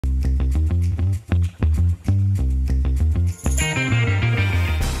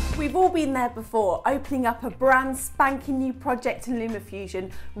been there before, opening up a brand spanking new project in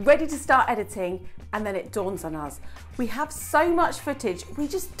LumaFusion, ready to start editing, and then it dawns on us. We have so much footage, we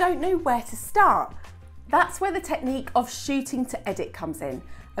just don't know where to start. That's where the technique of shooting to edit comes in,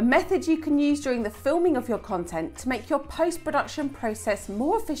 a method you can use during the filming of your content to make your post-production process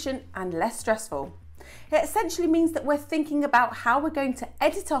more efficient and less stressful. It essentially means that we're thinking about how we're going to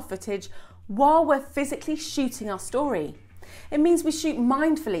edit our footage while we're physically shooting our story. It means we shoot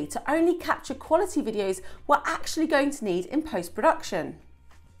mindfully to only capture quality videos we're actually going to need in post-production.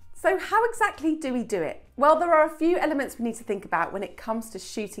 So how exactly do we do it? Well, there are a few elements we need to think about when it comes to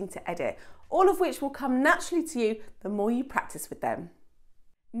shooting to edit, all of which will come naturally to you the more you practice with them.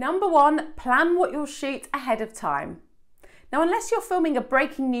 Number one, plan what you'll shoot ahead of time. Now, unless you're filming a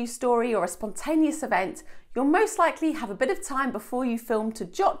breaking news story or a spontaneous event, you'll most likely have a bit of time before you film to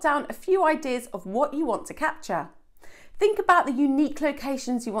jot down a few ideas of what you want to capture. Think about the unique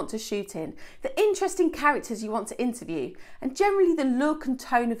locations you want to shoot in, the interesting characters you want to interview, and generally the look and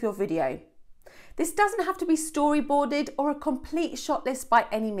tone of your video. This doesn't have to be storyboarded or a complete shot list by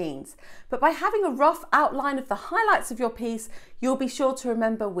any means, but by having a rough outline of the highlights of your piece, you'll be sure to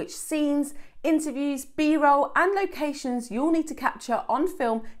remember which scenes, interviews, B-roll and locations you'll need to capture on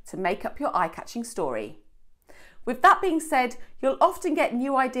film to make up your eye-catching story. With that being said, you'll often get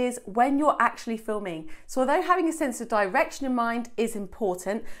new ideas when you're actually filming, so although having a sense of direction in mind is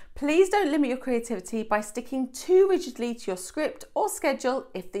important, please don't limit your creativity by sticking too rigidly to your script or schedule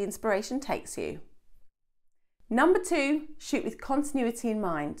if the inspiration takes you. Number two, shoot with continuity in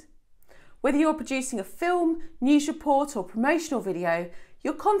mind. Whether you're producing a film, news report or promotional video,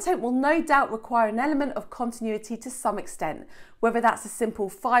 your content will no doubt require an element of continuity to some extent, whether that's a simple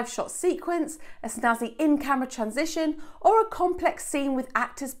 5-shot sequence, a snazzy in-camera transition, or a complex scene with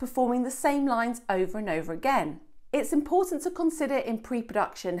actors performing the same lines over and over again. It's important to consider in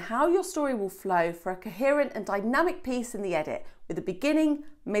pre-production how your story will flow for a coherent and dynamic piece in the edit, with a beginning,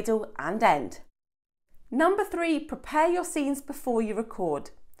 middle and end. Number three, prepare your scenes before you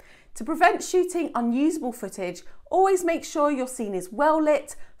record. To prevent shooting unusable footage, always make sure your scene is well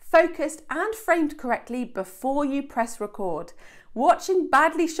lit, focused and framed correctly before you press record. Watching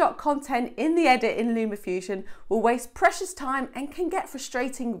badly shot content in the edit in LumaFusion will waste precious time and can get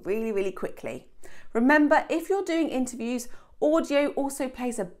frustrating really quickly. Remember, if you're doing interviews, audio also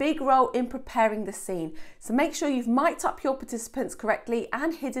plays a big role in preparing the scene, so make sure you've mic'd up your participants correctly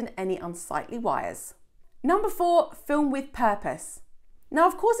and hidden any unsightly wires. Number four, film with purpose. Now,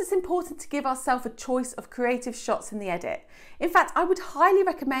 of course, it's important to give ourselves a choice of creative shots in the edit. In fact, I would highly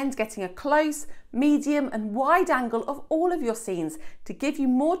recommend getting a close, medium and wide angle of all of your scenes to give you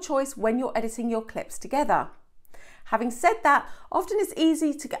more choice when you're editing your clips together. Having said that, often it's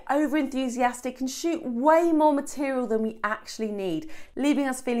easy to get over-enthusiastic and shoot way more material than we actually need, leaving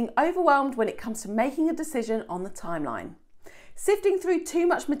us feeling overwhelmed when it comes to making a decision on the timeline. Sifting through too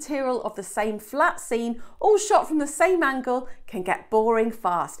much material of the same flat scene, all shot from the same angle, can get boring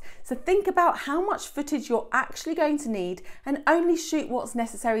fast. So think about how much footage you're actually going to need and only shoot what's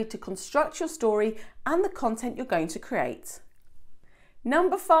necessary to construct your story and the content you're going to create.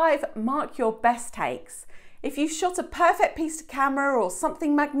 Number five, mark your best takes. If you've shot a perfect piece to camera or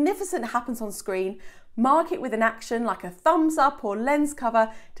something magnificent happens on screen, mark it with an action like a thumbs up or lens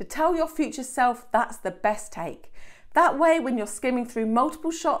cover to tell your future self that's the best take. That way, when you're skimming through multiple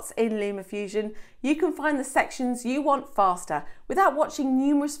shots in LumaFusion, you can find the sections you want faster without watching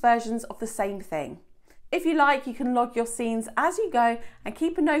numerous versions of the same thing. If you like, you can log your scenes as you go and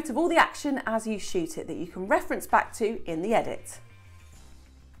keep a note of all the action as you shoot it that you can reference back to in the edit.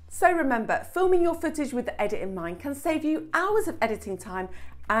 So remember, filming your footage with the edit in mind can save you hours of editing time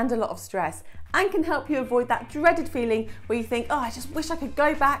and a lot of stress, and can help you avoid that dreaded feeling where you think, oh, I just wish I could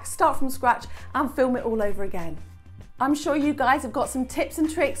go back, start from scratch and film it all over again. I'm sure you guys have got some tips and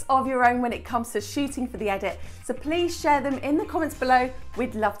tricks of your own when it comes to shooting for the edit, so please share them in the comments below.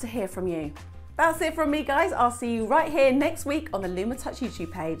 We'd love to hear from you. That's it from me, guys. I'll see you right here next week on the LumaTouch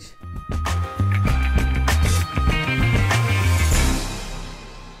YouTube page.